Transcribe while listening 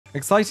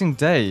Exciting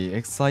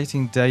day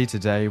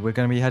today. We're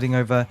going to be heading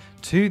over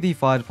to the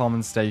fire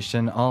department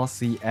station,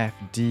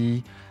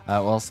 RCFD,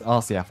 or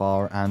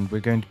RCFR, and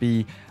we're going to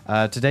be,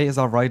 today is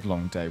our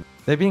ride-along day.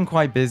 They've been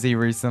quite busy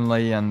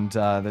recently, and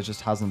there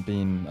just hasn't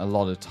been a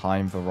lot of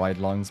time for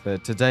ride-alongs,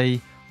 but today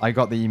I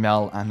got the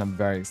email, and I'm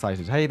very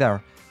excited. Hey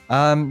there.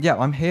 Yeah,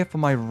 I'm here for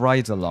my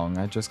ride-along.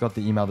 I just got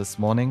the email this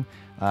morning.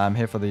 I'm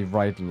here for the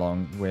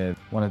ride-along with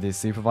one of these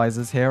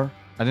supervisors here.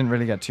 I didn't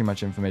really get too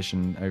much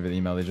information over the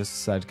email. They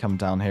just said come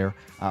down here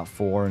at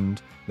 4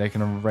 and they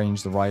can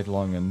arrange the ride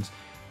along, and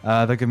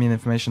they'll give me the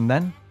information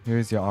then.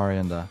 Who's your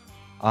Arianda?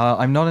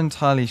 I'm not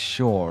entirely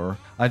sure.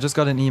 I just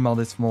got an email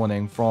this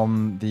morning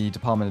from the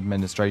department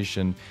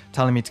administration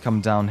telling me to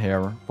come down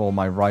here for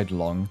my ride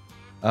along.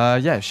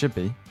 Yeah, it should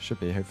be,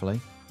 hopefully.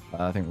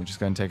 I think we're just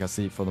going to take our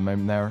seat for the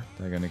moment there.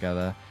 They're going to get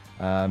a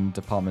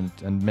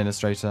department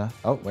administrator.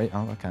 Oh, wait,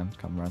 oh, I can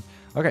come around.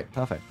 Okay,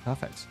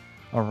 perfect.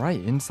 Alright,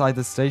 inside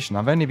the station.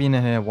 I've only been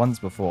in here once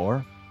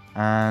before,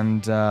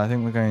 and I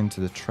think we're going to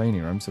the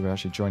training room, so we're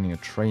actually joining a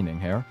training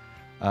here.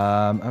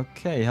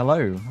 Okay,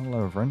 hello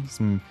everyone.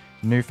 Some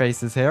new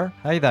faces here.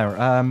 Hey there.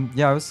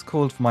 Yeah, I was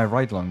called for my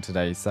ride-along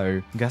today, so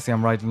I'm guessing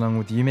I'm riding along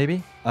with you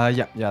maybe?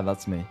 Yeah,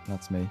 that's me.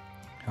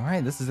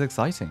 Alright, this is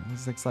exciting.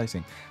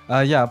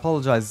 Yeah, I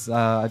apologize.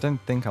 I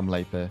don't think I'm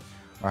late, but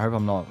I hope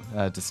I'm not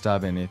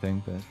disturbing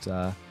anything,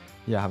 but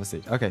yeah, have a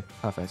seat. Okay,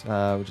 perfect.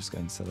 We're just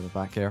going to sit at the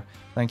back here.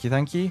 Thank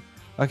you.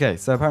 Okay,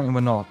 so apparently we're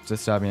not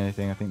disturbing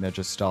anything. I think they're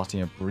just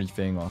starting a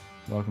briefing. Or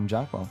welcome,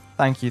 Jack. Well,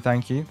 thank you.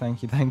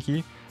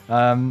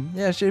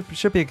 Yeah,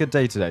 should be a good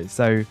day today.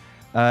 So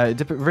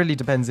it really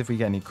depends if we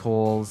get any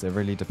calls. It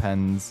really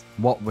depends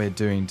what we're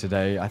doing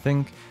today. I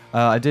think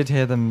I did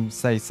hear them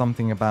say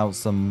something about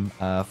some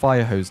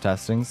fire hose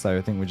testing. So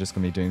I think we're just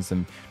going to be doing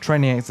some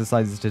training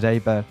exercises today.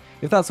 But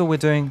if that's all we're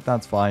doing,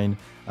 that's fine.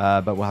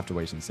 But we'll have to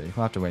wait and see.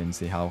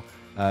 How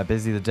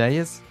busy the day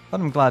is. But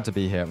I'm glad to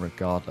be here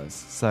regardless.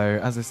 So,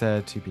 as I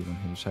said, 2 people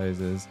in huge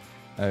hoses.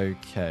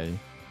 Okay.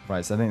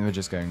 Right, so I think we're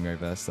just going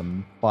over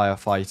some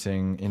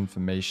firefighting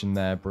information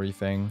there,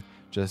 briefing.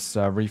 Just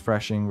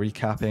refreshing,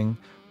 recapping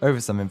over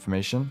some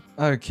information.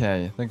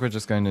 Okay, I think we're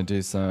just going to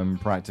do some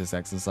practice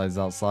exercises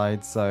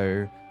outside.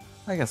 So,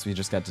 I guess we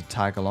just get to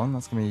tag along.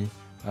 That's going to be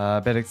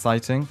a bit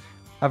exciting.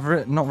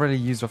 I've not really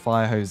used a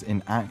fire hose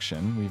in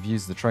action. We've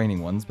used the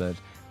training ones, but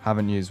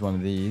haven't used one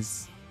of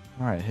these.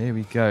 Alright, here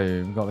we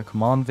go. We've got the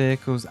command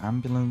vehicles,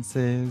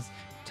 ambulances,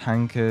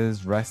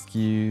 tankers,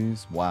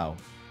 rescues. Wow,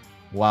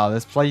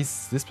 this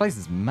place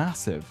is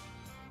massive.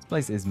 This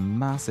place is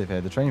massive here.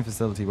 The training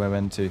facility we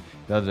went to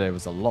the other day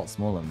was a lot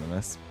smaller than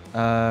this.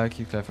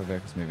 Keep clear for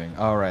vehicles moving.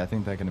 Alright, I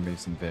think they're going to move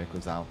some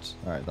vehicles out.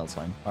 Alright, that's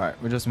fine.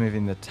 Alright, we're just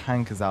moving the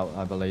tankers out,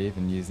 I believe,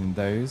 and using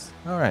those.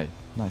 Alright,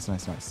 nice.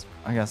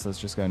 I guess let's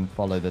just go and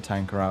follow the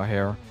tanker out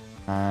here.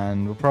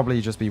 And we'll probably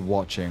just be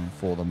watching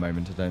for the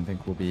moment. I don't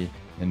think we'll be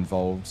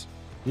involved.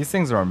 These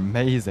things are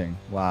amazing.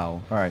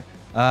 Wow. Alright.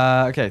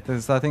 Okay,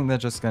 so I think they're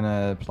just going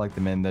to plug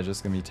them in. They're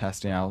just going to be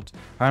testing out.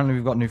 Apparently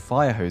we've got new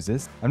fire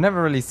hoses. I've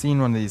never really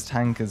seen one of these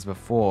tankers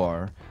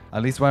before.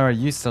 At least where I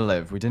used to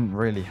live, we didn't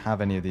really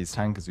have any of these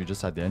tankers. We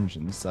just had the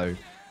engines. So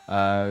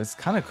it's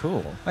kind of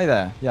cool. Hey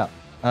there. Yeah.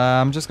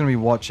 I'm just going to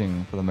be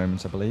watching for the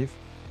moment, I believe.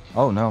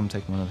 Oh, no, I'm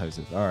taking one of the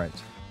hoses. Alright.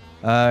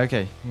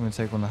 Okay, I'm going to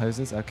take one of the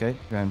hoses. Okay,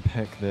 go and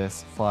pick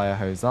this fire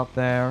hose up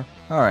there.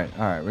 Alright,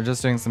 we're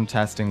just doing some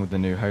testing with the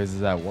new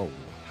hoses there. Whoa,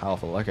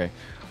 powerful. Okay,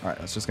 alright,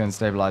 let's just go and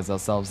stabilize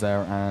ourselves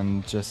there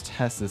and just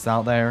test this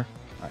out there.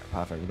 Alright,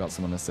 perfect. We've got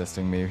someone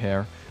assisting me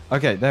here.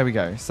 Okay, there we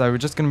go. So we're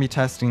just going to be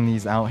testing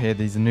these out here.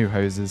 These are new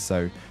hoses,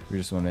 so we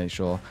just want to make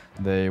sure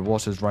the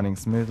water's running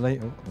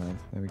smoothly. Oh, well,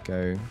 there we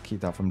go.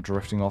 Keep that from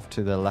drifting off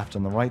to the left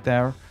and the right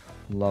there.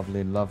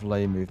 Lovely.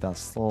 Move that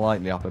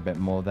slightly up a bit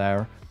more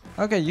there.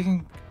 Okay, you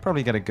can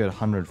probably get a good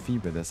 100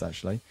 feet with this,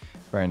 actually.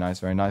 Very nice.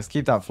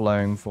 Keep that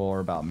flowing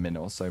for about a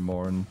minute or so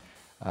more, and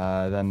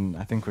then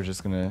I think we're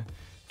just going to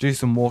do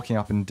some walking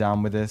up and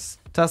down with this.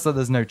 Test that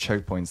there's no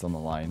choke points on the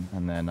line,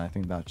 and then I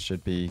think that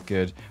should be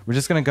good. We're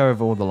just going to go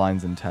over all the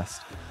lines and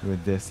test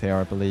with this here,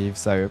 I believe.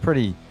 So a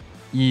pretty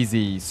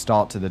easy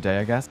start to the day,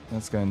 I guess.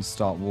 Let's go and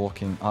start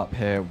walking up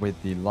here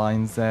with the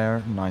lines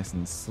there, nice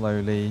and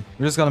slowly.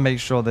 We just got to make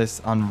sure this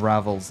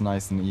unravels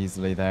nice and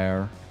easily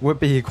there.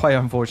 Would be quite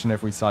unfortunate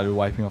if we started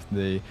wiping off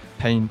the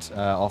paint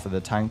off of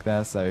the tank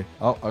there. So,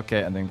 oh,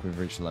 okay, I think we've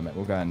reached the limit.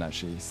 We'll go and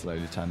actually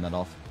slowly turn that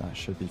off. That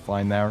should be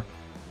fine there.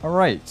 All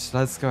right,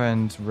 let's go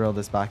and reel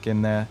this back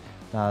in there.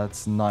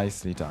 That's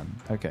nicely done.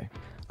 Okay.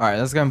 Alright,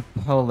 let's go and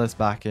pull this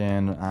back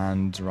in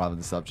and rather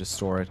this up, just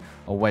store it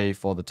away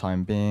for the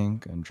time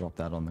being and drop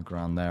that on the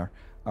ground there.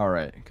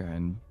 Alright, go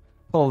and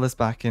pull this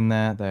back in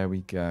there. There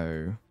we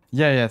go.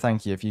 Yeah,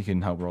 thank you. If you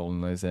can help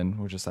rolling those in,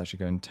 we'll just actually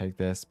go and take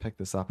this, pick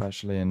this up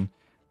actually, and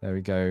there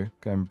we go.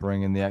 Go and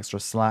bring in the extra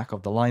slack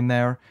of the line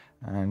there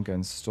and go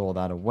and store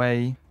that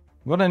away.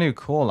 We've got a new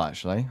call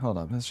actually. Hold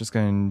up, let's just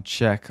go and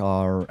check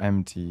our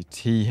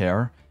MTT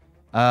here.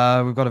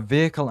 We've got a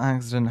vehicle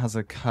accident has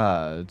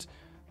occurred.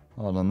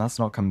 Hold on, that's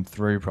not come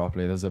through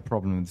properly. There's a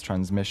problem with the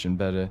transmission,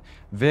 but a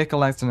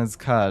vehicle accident has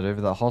occurred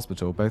over the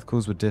hospital. Both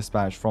calls were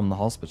dispatched from the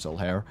hospital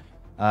here.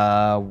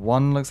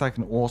 One looks like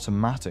an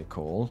automatic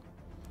call.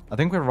 I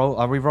think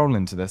are we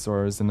rolling to this,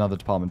 or is another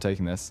department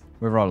taking this?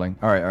 We're rolling.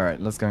 All right,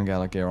 let's go and get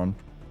our gear on.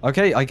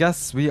 Okay, I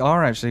guess we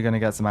are actually going to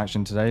get some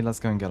action today.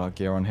 Let's go and get our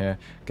gear on here.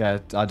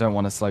 I don't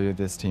want to slow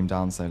this team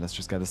down, so let's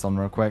just get this on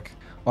real quick.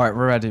 All right,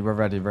 we're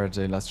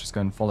ready. Let's just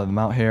go and follow them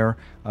out here.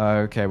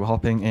 Okay, we're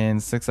hopping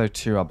in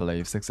 602, I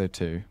believe.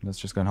 602. Let's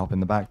just go and hop in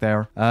the back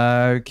there.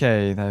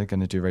 Okay, they're going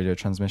to do radio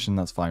transmission.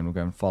 That's fine. We'll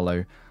go and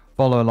follow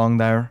along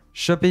there.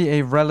 Should be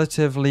a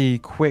relatively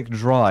quick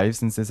drive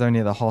since it's only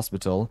at the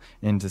hospital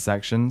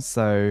intersection.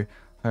 So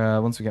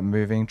once we get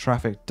moving,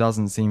 traffic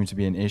doesn't seem to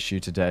be an issue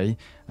today.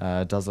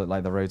 It does look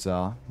like the roads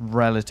are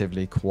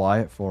relatively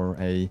quiet for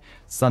a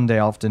Sunday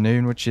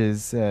afternoon, which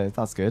is,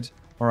 that's good.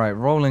 All right,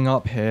 rolling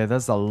up here,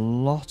 there's a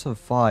lot of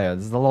fire.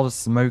 There's a lot of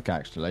smoke,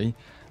 actually.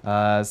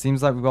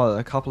 Seems like we've got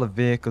a couple of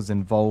vehicles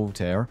involved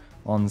here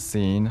on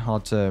scene.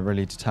 Hard to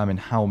really determine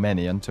how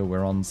many until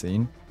we're on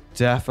scene.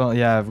 Definitely,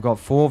 yeah, we've got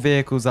 4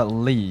 vehicles at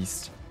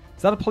least.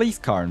 Is that a police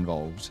car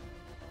involved?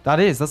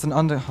 That's an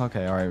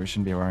okay, alright, we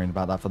shouldn't be worrying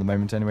about that for the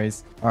moment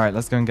anyways. Alright,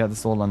 let's go and get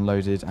this all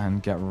unloaded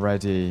and get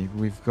ready.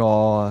 We've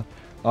got,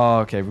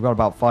 okay, we've got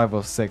about 5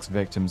 or 6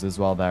 victims as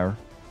well there.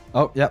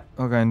 Oh, yep,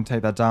 we'll go and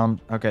take that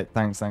down. Okay,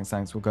 thanks.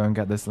 We'll go and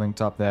get this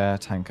linked up there.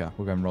 Tanker,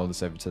 we'll go and roll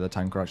this over to the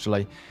tanker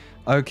actually.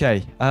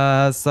 Okay,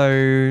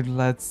 so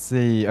let's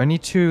see. Only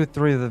 2 or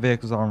 3 of the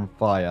vehicles are on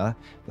fire,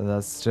 but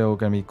that's still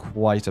going to be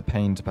quite a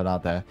pain to put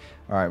out there.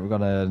 All right, we've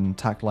got an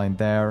attack line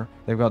there.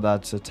 They've got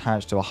that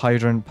attached to a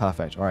hydrant.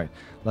 Perfect. All right,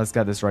 let's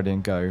get this ready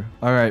and go.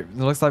 All right, it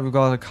looks like we've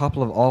got a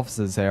couple of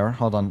officers here.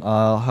 Hold on,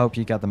 I'll help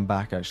you get them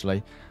back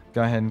actually.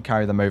 Go ahead and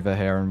carry them over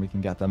here and we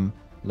can get them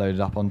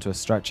loaded up onto a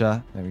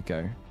stretcher. There we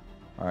go.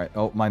 All right,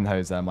 oh, mind the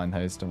hose there, mind the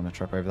hose. Don't want to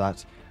trip over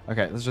that.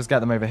 Okay, let's just get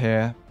them over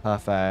here.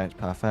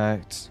 Perfect.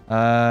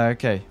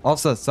 Okay,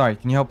 officer, sorry,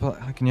 can you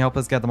help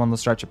us get them on the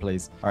stretcher,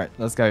 please? All right,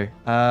 let's go.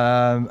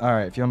 All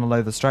right, if you want to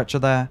load the stretcher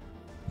there,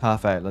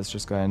 perfect. Let's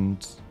just go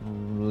and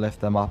lift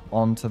them up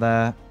onto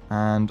there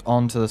and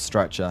onto the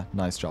stretcher.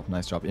 Nice job.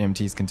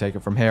 EMTs can take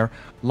it from here.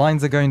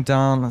 Lines are going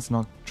down. Let's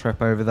not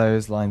trip over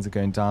those. Lines are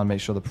going down.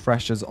 Make sure the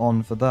pressure's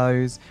on for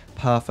those.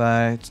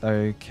 Perfect.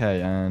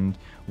 Okay, and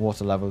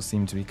water levels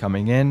seem to be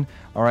coming in.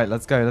 All right,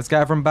 let's go. Let's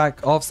get everyone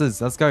back.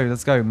 Officers, let's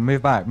go.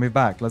 Move back.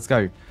 Let's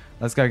go.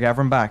 Get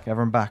everyone back.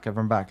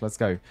 Let's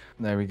go.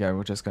 There we go.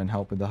 We'll just go and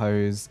help with the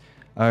hose.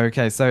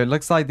 Okay, so it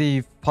looks like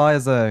the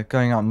fires are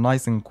going out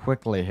nice and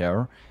quickly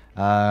here.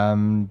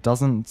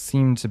 Doesn't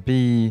seem to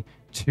be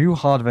too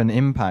hard of an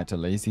impact, at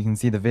least. You can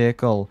see the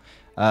vehicle.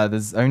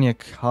 There's only a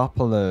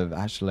couple of,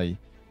 actually,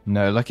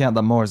 no, looking at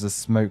that more as the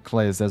smoke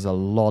clears, there's a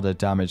lot of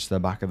damage to the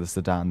back of the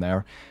sedan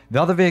there.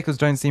 The other vehicles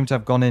don't seem to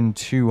have gone in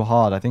too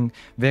hard. I think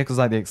vehicles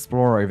like the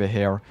Explorer over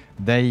here,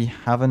 they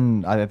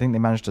haven't, I think they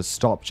managed to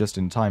stop just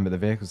in time, but the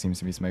vehicle seems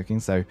to be smoking.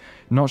 So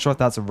not sure if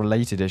that's a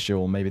related issue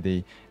or maybe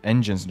the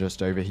engines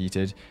just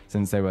overheated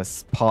since they were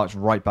parked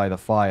right by the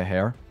fire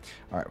here.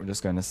 All right, we're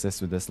just going to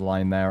assist with this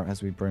line there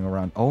as we bring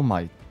around. Oh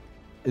my,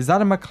 is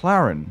that a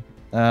McLaren?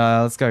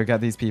 Let's go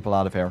get these people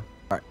out of here.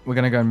 All right, we're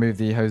going to go and move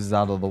the hoses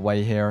out of the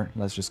way here.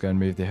 Let's just go and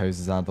move the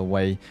hoses out of the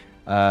way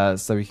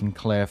so we can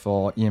clear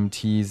for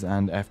EMTs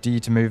and FD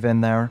to move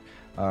in there.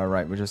 All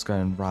right, we're just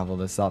going to ravel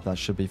this up. That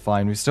should be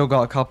fine. We've still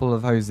got a couple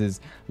of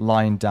hoses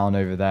lined down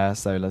over there,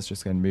 so let's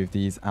just go and move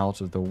these out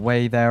of the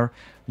way there.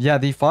 Yeah,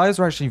 the fires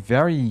were actually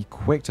very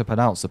quick to put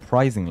out,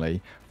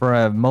 surprisingly. For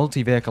a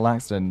multi-vehicle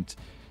accident,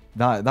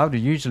 that would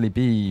usually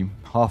be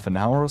half an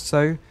hour or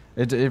so.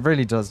 It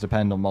really does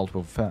depend on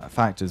multiple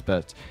factors,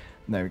 but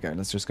there we go.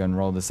 Let's just go and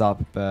roll this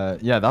up.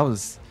 Yeah, that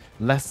was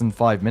less than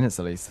 5 minutes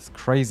at least. It's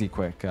crazy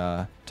quick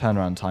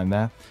turnaround time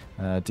there.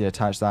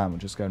 Deattach that. We'll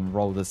just go and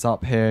roll this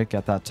up here.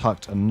 Get that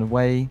tucked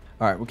away.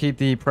 All right, we'll keep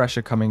the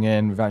pressure coming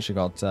in. We've actually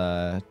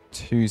got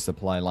 2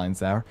 supply lines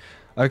there.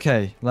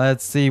 Okay,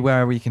 let's see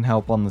where we can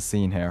help on the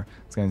scene here.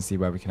 Let's go and see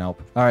where we can help.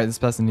 All right, this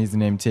person needs an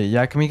EMT.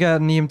 Yeah, can we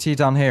get an EMT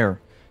down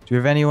here? Do we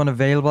have anyone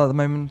available at the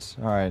moment?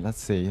 All right, let's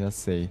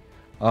see.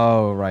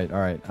 Oh, right, all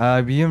right.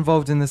 Were you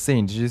involved in the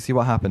scene? Did you see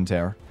what happened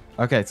here?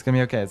 Okay, it's gonna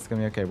be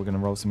okay. We're gonna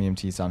roll some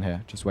EMTs down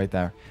here. Just wait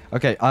there.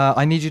 Okay,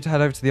 I need you to head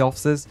over to the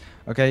officers.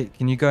 Okay,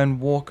 can you go and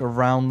walk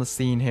around the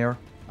scene here?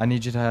 I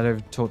need you to head over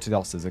to talk to the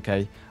officers,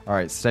 okay? All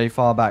right, stay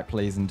far back,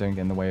 please, and don't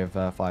get in the way of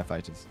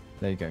firefighters.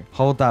 There you go.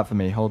 Hold that for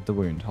me. Hold the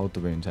wound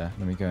here.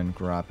 Let me go and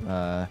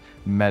grab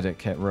medic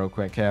kit real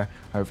quick here.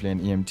 Hopefully an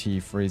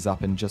EMT frees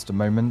up in just a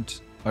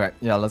moment. Okay,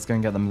 yeah, let's go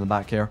and get them in the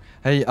back here.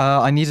 Hey,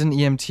 I need an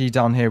EMT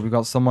down here. We've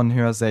got someone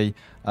who has a,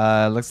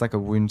 looks like a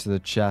wound to the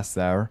chest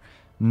there.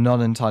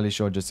 Not entirely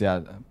sure just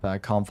yet, but I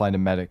can't find a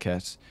medic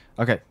kit.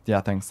 Okay,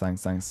 yeah, thanks. Yeah,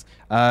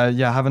 I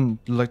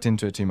haven't looked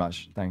into it too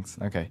much. Thanks,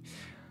 okay.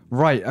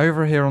 Right,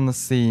 over here on the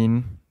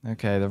scene.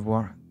 Okay,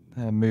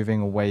 they're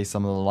moving away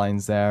some of the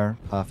lines there.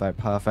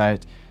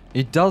 Perfect.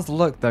 It does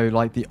look, though,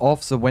 like the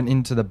officer went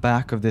into the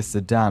back of this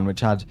sedan,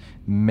 which had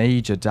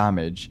major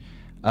damage.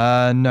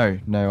 No,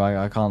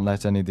 I can't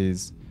let any of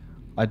these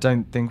I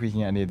don't think we can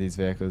get any of these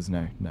vehicles.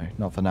 No,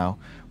 not for now.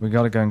 We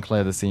got to go and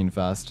clear the scene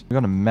first. We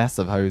got a mess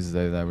of hoses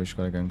over there. We just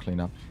got to go and clean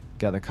up.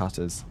 Get the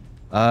cutters.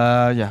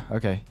 Yeah,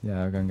 okay.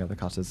 Yeah, I'll go and get the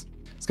cutters.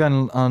 Let's go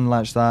and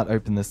unlatch that.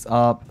 Open this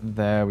up.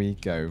 There we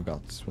go.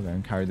 We're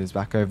going to carry this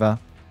back over.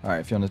 All right,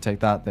 if you want to take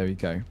that, there we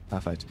go.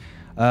 Perfect.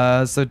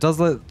 So does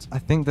it... I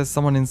think there's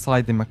someone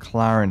inside the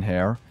McLaren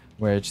here,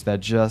 which they're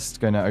just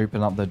going to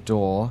open up the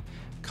door.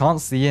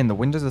 Can't see in. The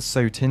windows are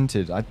so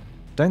tinted. I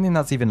don't think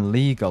that's even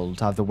legal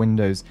to have the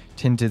windows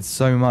tinted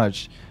so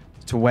much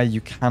to where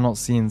you cannot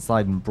see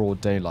inside in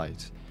broad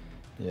daylight.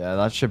 Yeah,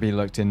 that should be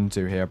looked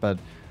into here. But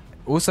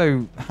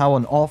also how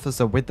an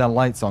officer with their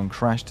lights on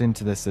crashed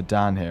into this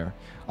sedan here.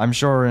 I'm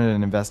sure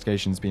an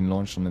investigation's been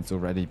launched on it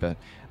already, but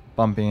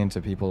bumping into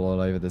people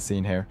all over the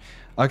scene here.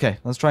 Okay,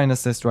 let's try and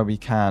assist where we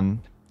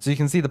can. So you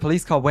can see the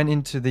police car went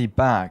into the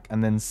back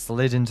and then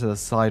slid into the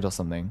side or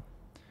something.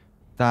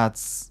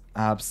 That's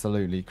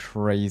absolutely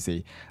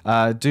crazy.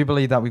 Do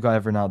believe that we got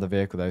everyone out of the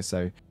vehicle though,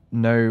 so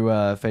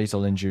no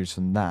fatal injuries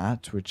from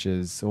that, which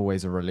is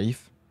always a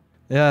relief.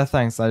 Yeah,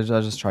 thanks. I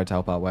just tried to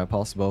help out where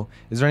possible.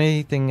 Is there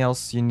anything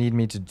else you need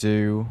me to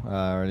do,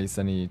 or at least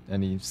any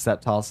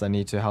set tasks I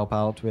need to help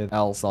out with?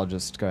 Else I'll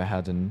just go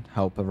ahead and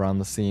help around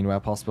the scene where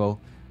possible.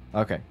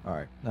 Okay,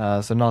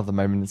 alright. So not at the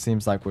moment. It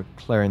seems like we're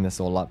clearing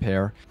this all up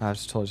here. I have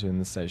to talk to you in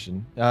the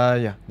station.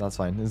 Yeah, that's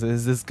fine.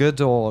 Is this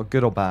good or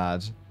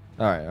bad?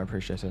 Alright, I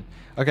appreciate it.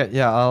 Okay,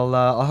 yeah,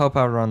 I'll help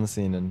out around the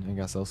scene, and I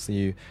guess I'll see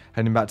you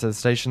heading back to the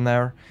station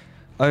there.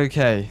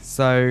 Okay,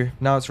 so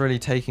now it's really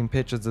taking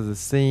pictures of the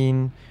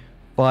scene,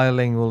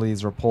 filing all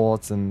these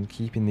reports, and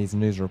keeping these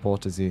news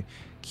reporters who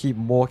keep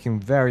walking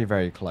very,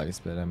 very close,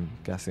 but I'm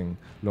guessing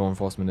law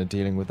enforcement are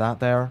dealing with that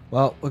there.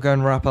 Well, we're going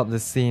to wrap up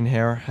this scene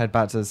here, head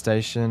back to the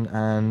station,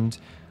 and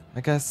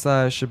I guess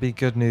should be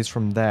good news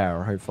from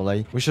there,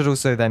 hopefully. We should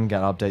also then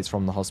get updates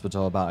from the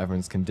hospital about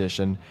everyone's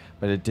condition,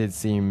 but it did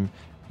seem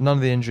none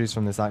of the injuries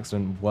from this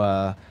accident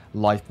were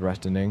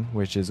life-threatening,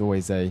 which is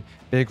always a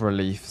big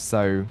relief,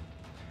 so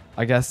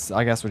I guess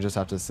we'll just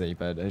have to see,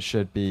 but it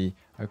should be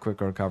a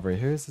quick recovery.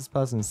 Who is this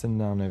person sitting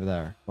down over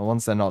there? Well,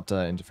 once they're not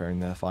interfering,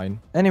 they're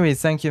fine.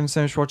 Anyways, thank you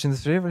so much for watching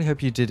this video. Really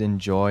hope you did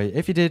enjoy.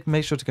 If you did,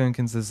 make sure to go and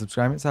consider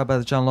subscribing. It's how about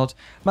the channel a lot.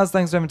 Massive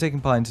thanks to everyone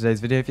taking part in today's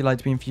video. If you'd like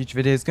to be in future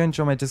videos, go and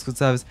join my Discord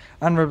servers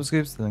and Roblox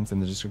groups. The links in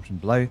the description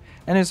below.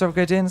 Anyways, have a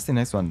great day and see you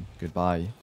next one. Goodbye.